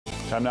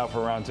Time now for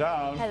Around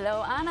Town.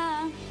 Hello,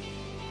 Anna.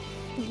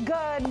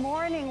 Good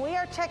morning. We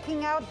are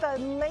checking out the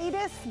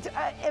latest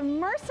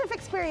immersive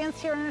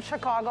experience here in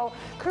Chicago,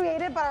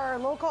 created by our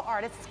local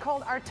artists. It's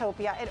called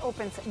Artopia. It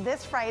opens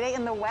this Friday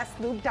in the West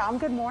Loop. Dom,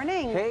 good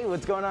morning. Hey,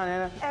 what's going on,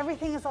 Anna?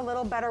 Everything is a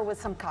little better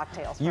with some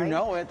cocktails, You right?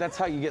 know it. That's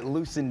how you get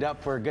loosened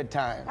up for a good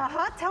time.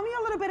 Tell me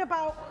a little bit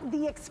about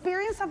the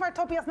experience of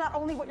Artopia. Is not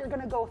only what you're going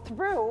to go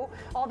through,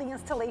 all the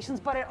installations,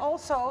 but it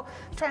also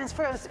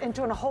transfers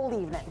into a whole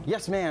evening.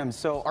 Yes, ma'am.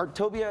 So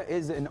Artopia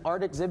is an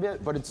art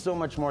exhibit, but it's so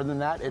much more than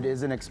that. It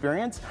is an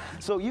experience.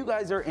 So you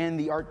guys are in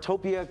the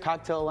Artopia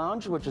Cocktail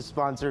Lounge, which is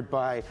sponsored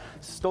by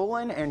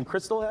Stolen and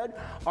Crystal Head.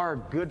 Our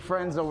good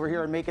friends over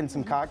here are making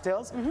some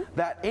cocktails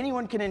that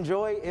anyone can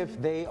enjoy if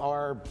they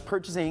are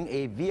purchasing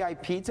a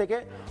VIP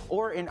ticket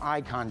or an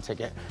Icon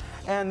ticket.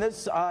 And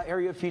this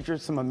area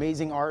features some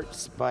amazing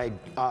arts by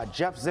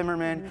Jeff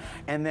Zimmerman,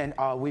 and then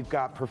we've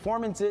got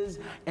performances,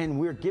 and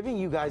we're giving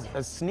you guys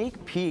a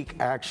sneak peek,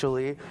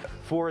 actually,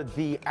 for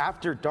the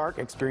After Dark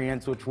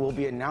experience, which we'll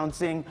be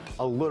announcing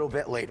a little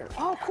bit later.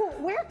 Oh, cool.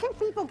 Where can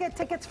people get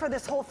tickets for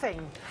this whole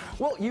thing?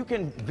 Well, you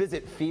can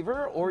visit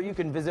Fever, or you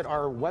can visit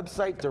our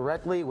website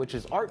directly, which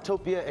is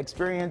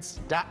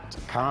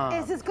artopiaexperience.com.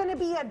 Is this going to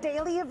be a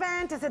daily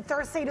event? Is it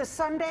Thursday to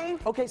Sunday?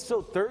 Okay,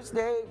 so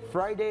Thursday,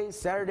 Friday,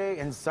 Saturday,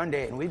 and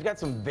Sunday, and we've got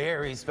some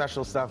very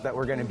special stuff that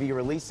we're going to be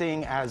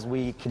releasing as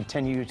we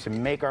continue to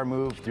make our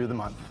move through the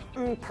month.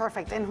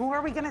 Perfect. And who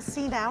are we going to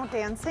see now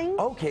dancing?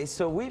 Okay,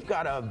 so we've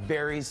got a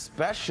very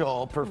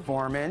special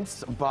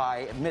performance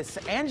by Miss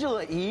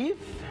Angela Eve.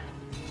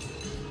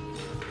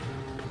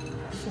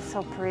 This is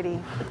so pretty.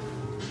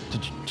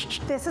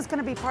 This is going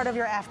to be part of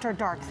your After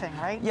Dark thing,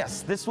 right?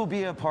 Yes, this will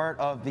be a part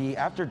of the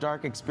After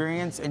Dark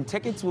experience, and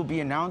tickets will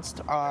be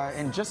announced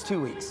in just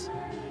 2 weeks.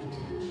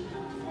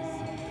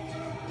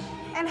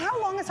 And how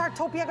long is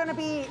Artopia going to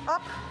be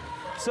up?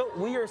 So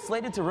we are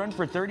slated to run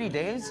for 30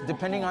 days,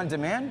 depending on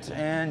demand,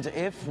 and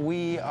if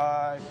we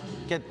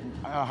get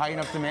high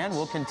enough demand,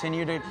 we'll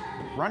continue to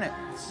run it.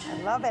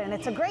 I love it, and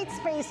it's a great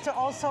space to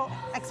also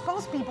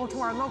expose people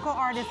to our local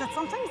artists that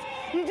sometimes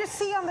you just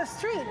see on the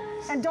street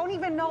and don't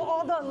even know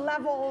all the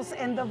levels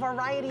and the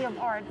variety of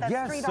art that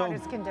street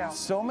artists can do.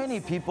 So many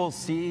people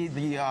see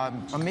the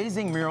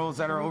amazing murals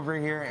that are over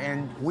here,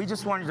 and we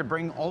just wanted to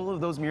bring all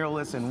of those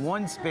muralists in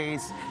one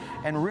space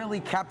and really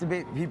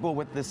captivate people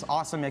with this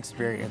awesome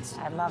experience.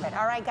 I love it.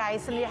 All right,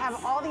 guys, and you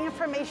have all the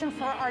information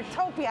for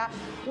Artopia,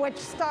 which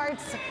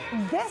starts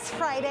this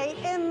Friday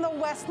in the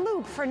West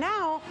Loop. For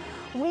now,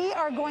 we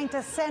are going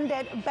to send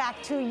it back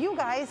to you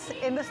guys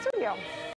in the studio.